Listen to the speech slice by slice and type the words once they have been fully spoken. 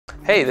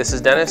Hey, this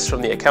is Dennis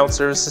from the Account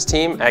Services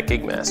team at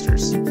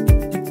GigMasters.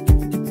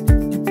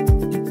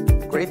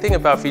 The great thing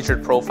about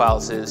featured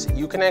profiles is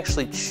you can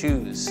actually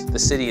choose the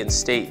city and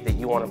state that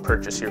you want to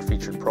purchase your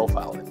featured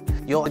profile in.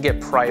 You'll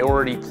get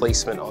priority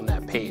placement on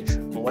that page.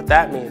 And what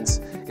that means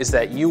is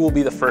that you will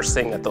be the first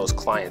thing that those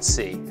clients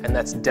see, and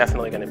that's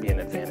definitely going to be an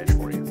advantage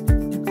for you.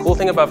 The cool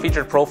thing about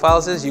featured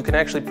profiles is you can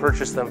actually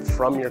purchase them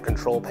from your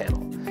control panel.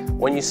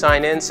 When you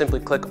sign in,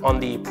 simply click on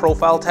the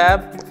Profile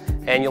tab,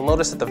 and you'll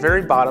notice at the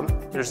very bottom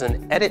there's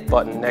an Edit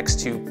button next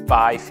to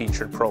Buy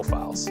Featured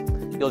Profiles.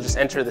 You'll just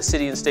enter the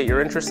city and state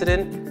you're interested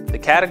in, the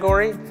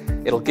category,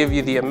 it'll give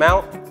you the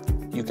amount,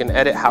 you can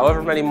edit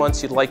however many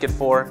months you'd like it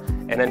for,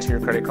 and enter your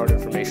credit card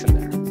information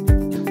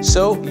there.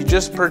 So you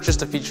just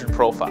purchased a featured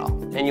profile,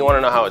 and you want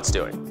to know how it's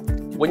doing.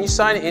 When you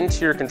sign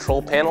into your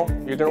control panel,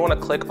 you're going to want to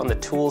click on the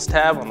Tools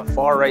tab on the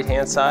far right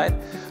hand side.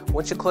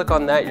 Once you click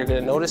on that, you're going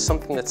to notice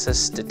something that says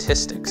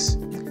Statistics.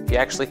 If you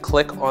actually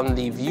click on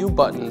the View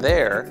button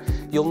there,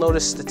 you'll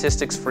notice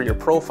statistics for your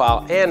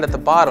profile, and at the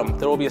bottom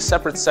there will be a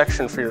separate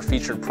section for your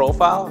featured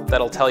profile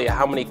that'll tell you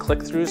how many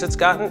click-throughs it's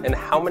gotten and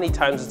how many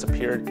times it's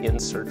appeared in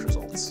search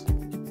results.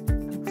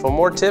 For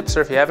more tips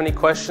or if you have any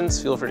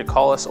questions, feel free to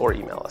call us or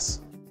email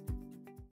us.